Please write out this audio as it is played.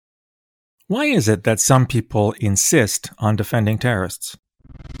Why is it that some people insist on defending terrorists?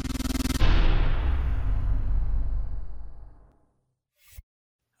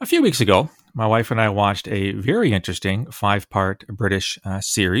 A few weeks ago, my wife and I watched a very interesting 5-part British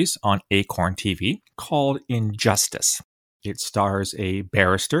series on Acorn TV called Injustice. It stars a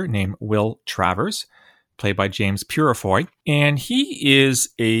barrister named Will Travers, played by James Purefoy, and he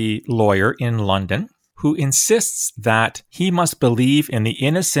is a lawyer in London who insists that he must believe in the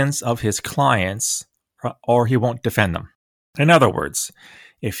innocence of his clients or he won't defend them. In other words,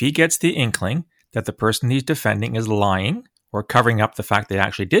 if he gets the inkling that the person he's defending is lying or covering up the fact they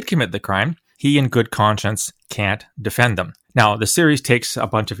actually did commit the crime, he in good conscience can't defend them. Now, the series takes a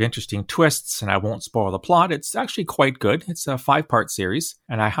bunch of interesting twists, and I won't spoil the plot. It's actually quite good. It's a 5-part series,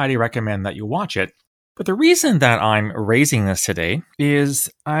 and I highly recommend that you watch it. But the reason that I'm raising this today is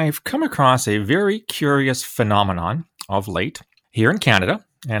I've come across a very curious phenomenon of late here in Canada,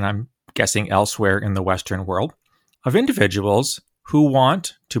 and I'm guessing elsewhere in the Western world, of individuals who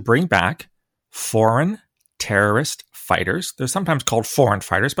want to bring back foreign terrorist fighters. They're sometimes called foreign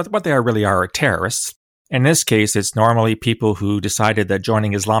fighters, but what they really are terrorists. In this case, it's normally people who decided that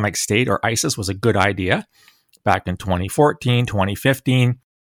joining Islamic State or ISIS was a good idea back in 2014, 2015.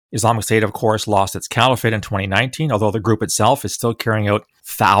 Islamic State, of course, lost its caliphate in 2019, although the group itself is still carrying out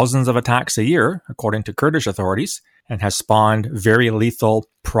thousands of attacks a year, according to Kurdish authorities, and has spawned very lethal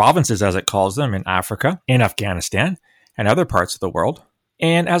provinces, as it calls them, in Africa, in Afghanistan, and other parts of the world.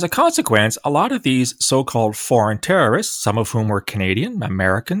 And as a consequence, a lot of these so-called foreign terrorists, some of whom were Canadian,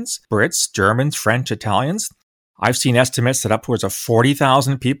 Americans, Brits, Germans, French, Italians, I've seen estimates that upwards of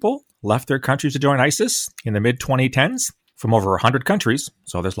 40,000 people left their countries to join ISIS in the mid-2010s. From over 100 countries,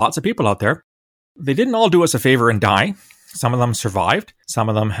 so there's lots of people out there. They didn't all do us a favor and die. Some of them survived. Some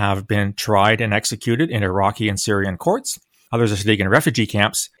of them have been tried and executed in Iraqi and Syrian courts. Others are sitting in refugee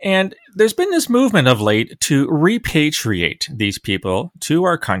camps. And there's been this movement of late to repatriate these people to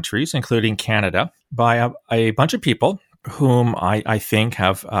our countries, including Canada, by a bunch of people whom I think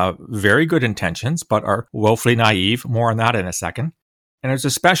have very good intentions, but are woefully naive. More on that in a second. And there's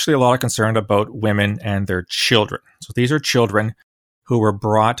especially a lot of concern about women and their children. So these are children who were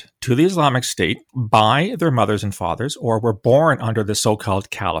brought to the Islamic State by their mothers and fathers or were born under the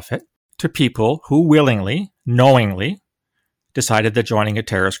so-called caliphate to people who willingly, knowingly decided that joining a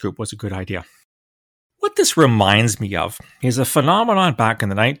terrorist group was a good idea. What this reminds me of is a phenomenon back in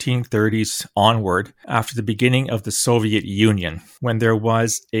the 1930s onward after the beginning of the Soviet Union, when there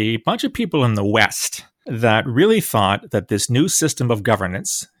was a bunch of people in the West that really thought that this new system of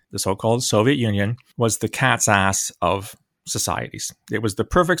governance, the so-called Soviet Union, was the cat's ass of societies. It was the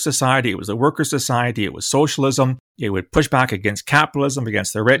perfect society. It was a worker society. It was socialism. It would push back against capitalism,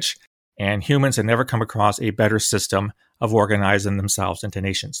 against the rich, and humans had never come across a better system of organizing themselves into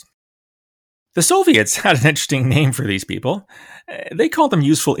nations. The Soviets had an interesting name for these people. They called them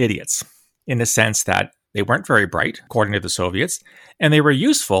useful idiots, in the sense that they weren't very bright, according to the Soviets, and they were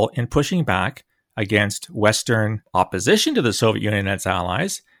useful in pushing back against Western opposition to the Soviet Union and its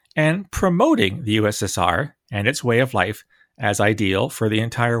allies, and promoting the USSR and its way of life as ideal for the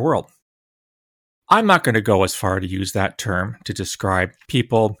entire world. I'm not going to go as far to use that term to describe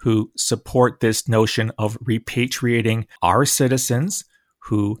people who support this notion of repatriating our citizens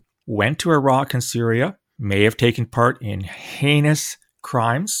who went to Iraq and Syria, may have taken part in heinous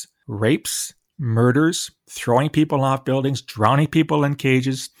crimes, rapes, murders, throwing people off buildings, drowning people in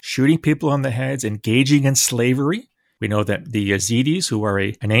cages, shooting people in the heads, engaging in slavery. We know that the Yazidis, who are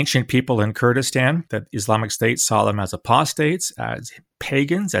an ancient people in Kurdistan, that Islamic State saw them as apostates, as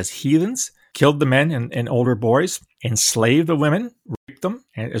pagans, as heathens, killed the men and older boys, enslaved the women, raped them,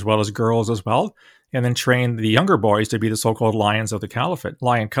 as well as girls as well, and then trained the younger boys to be the so-called lion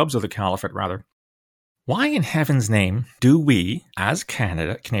cubs of the caliphate, rather. Why in heaven's name do we, as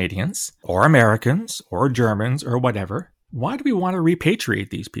Canadians, or Americans, or Germans, or whatever, why do we want to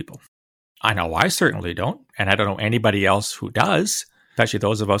repatriate these people? I know I certainly don't, and I don't know anybody else who does, especially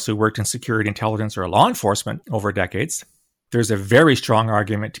those of us who worked in security intelligence or law enforcement over decades. There's a very strong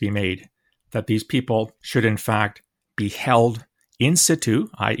argument to be made that these people should in fact be held in situ,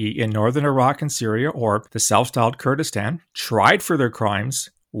 i.e. in northern Iraq and Syria, or the self-styled Kurdistan, tried for their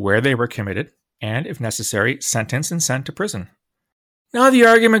crimes where they were committed, and, if necessary, sentenced and sent to prison. Now, the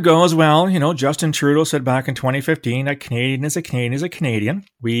argument goes, well, Justin Trudeau said back in 2015, a Canadian is a Canadian is a Canadian.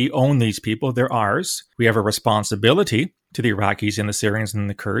 We own these people. They're ours. We have a responsibility to the Iraqis and the Syrians and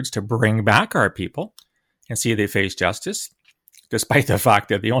the Kurds to bring back our people and see they face justice, despite the fact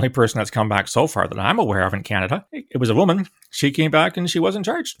that the only person that's come back so far that I'm aware of in Canada, it was a woman. She came back and she wasn't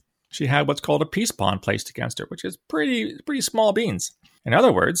charged. She had what's called a peace bond placed against her, which is pretty small beans. In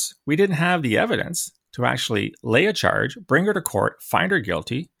other words, we didn't have the evidence to actually lay a charge, bring her to court, find her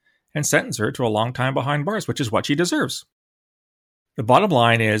guilty, and sentence her to a long time behind bars, which is what she deserves. The bottom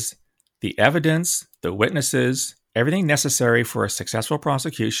line is the evidence, the witnesses, everything necessary for a successful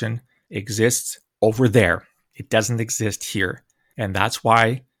prosecution exists over there. It doesn't exist here. And that's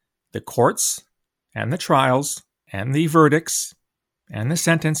why the courts and the trials and the verdicts and the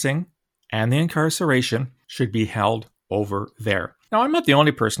sentencing and the incarceration should be held over there. Now, I'm not the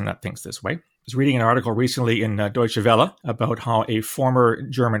only person that thinks this way. I was reading an article recently in Deutsche Welle about how a former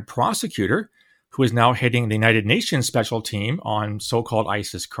German prosecutor who is now heading the United Nations special team on so-called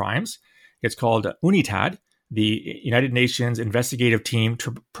ISIS crimes, it's called UNITAD, the United Nations investigative team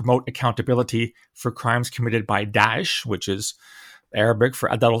to promote accountability for crimes committed by Daesh, which is Arabic for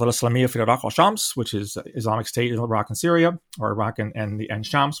Ad-Dawla al-Islamiyya fi Iraq al-Shams, which is Islamic State in Iraq and Syria, or Iraq and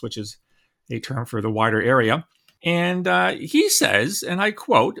Shams, which is a term for the wider area. And he says, and I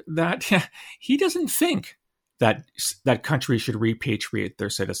quote, that he doesn't think that countries should repatriate their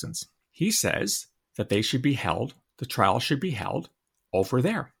citizens. He says that they should be held, the trial should be held over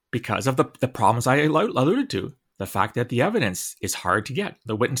there because of the problems I alluded to. The fact that the evidence is hard to get.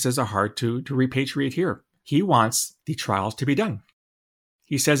 The witnesses are hard to repatriate here. He wants the trials to be done.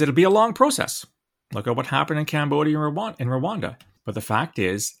 He says it'll be a long process. Look at what happened in Cambodia and Rwanda. But the fact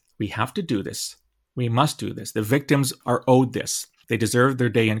is, we have to do this. We must do this. The victims are owed this. They deserve their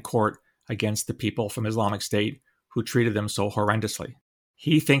day in court against the people from Islamic State who treated them so horrendously.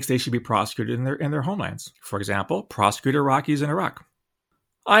 He thinks they should be prosecuted in their homelands. For example, prosecute Iraqis in Iraq.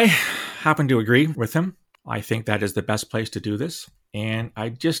 I happen to agree with him. I think that is the best place to do this. And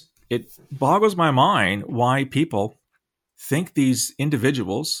it boggles my mind why people think these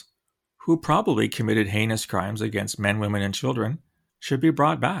individuals who probably committed heinous crimes against men, women, and children should be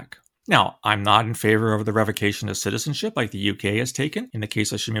brought back. Now, I'm not in favor of the revocation of citizenship like the UK has taken in the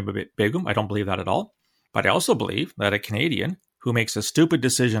case of Shamima Begum. I don't believe that at all. But I also believe that a Canadian who makes a stupid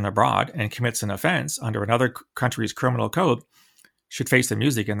decision abroad and commits an offense under another country's criminal code should face the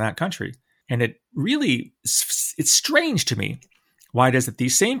music in that country. And it's strange to me why it is that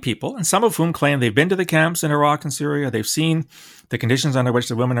these same people, and some of whom claim they've been to the camps in Iraq and Syria, they've seen the conditions under which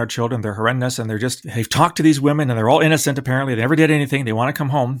the women are children, they're horrendous, and they've talked to these women and they're all innocent apparently, they never did anything, they want to come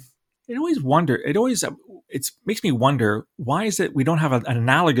home. It makes me wonder, why is it we don't have an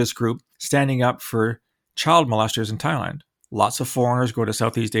analogous group standing up for child molesters in Thailand? Lots of foreigners go to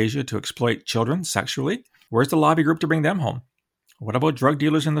Southeast Asia to exploit children sexually. Where's the lobby group to bring them home? What about drug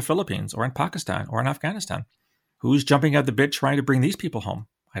dealers in the Philippines or in Pakistan or in Afghanistan? Who's jumping at the bit trying to bring these people home?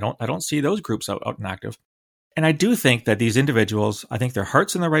 I don't see those groups out and active. And I do think that these individuals, I think their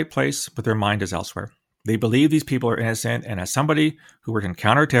heart's in the right place, but their mind is elsewhere. They believe these people are innocent. And as somebody who worked in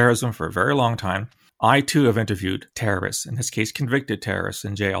counterterrorism for a very long time, I too have interviewed terrorists, in this case convicted terrorists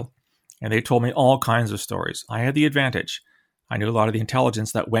in jail. And they told me all kinds of stories. I had the advantage. I knew a lot of the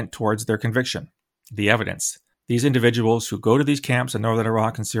intelligence that went towards their conviction, the evidence. These individuals who go to these camps in northern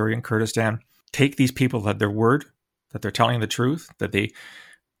Iraq and Syria and Kurdistan take these people at their word, that they're telling the truth, that they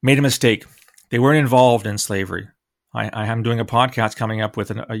made a mistake. They weren't involved in slavery. I am doing a podcast coming up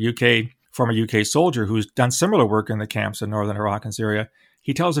with a former UK soldier who's done similar work in the camps in northern Iraq and Syria.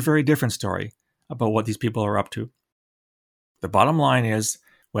 He tells a very different story about what these people are up to. The bottom line is,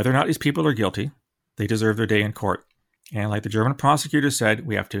 whether or not these people are guilty, they deserve their day in court. And like the German prosecutor said,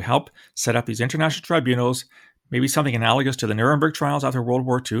 we have to help set up these international tribunals, maybe something analogous to the Nuremberg trials after World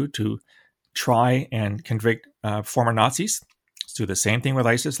War II, to try and convict former Nazis. Let's do the same thing with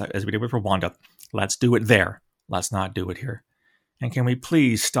ISIS as we did with Rwanda. Let's do it there. Let's not do it here. And can we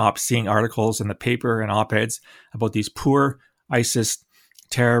please stop seeing articles in the paper and op-eds about these poor ISIS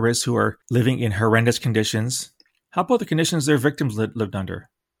terrorists who are living in horrendous conditions? How about the conditions their victims lived under?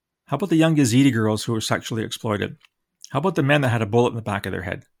 How about the young Yazidi girls who were sexually exploited? How about the men that had a bullet in the back of their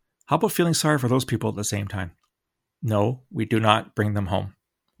head? How about feeling sorry for those people at the same time? No, we do not bring them home.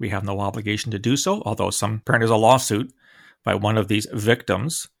 We have no obligation to do so, although apparently there's a lawsuit by one of these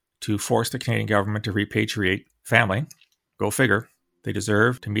victims to force the Canadian government to repatriate family. Go figure. They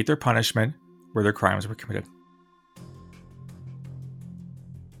deserve to meet their punishment where their crimes were committed.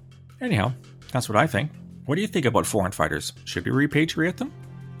 Anyhow, that's what I think. What do you think about foreign fighters? Should we repatriate them?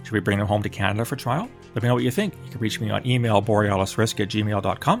 Should we bring them home to Canada for trial? Let me know what you think. You can reach me on email,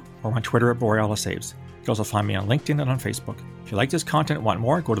 borealisrisk@gmail.com, or on Twitter @BorealisSaves. You can also find me on LinkedIn and on Facebook. If you like this content and want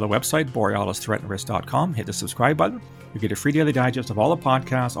more, go to the website, borealisthreatandrisk.com, hit the subscribe button. You get a free daily digest of all the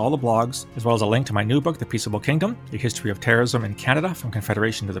podcasts, all the blogs, as well as a link to my new book, The Peaceable Kingdom, A History of Terrorism in Canada from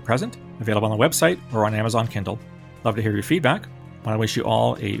Confederation to the Present, available on the website or on Amazon Kindle. Love to hear your feedback. I want to wish you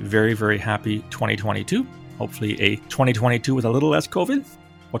all a very, very happy 2022. hopefully a 2022 with a little less COVID.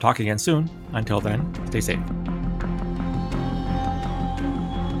 We'll talk again soon. Until then, stay safe.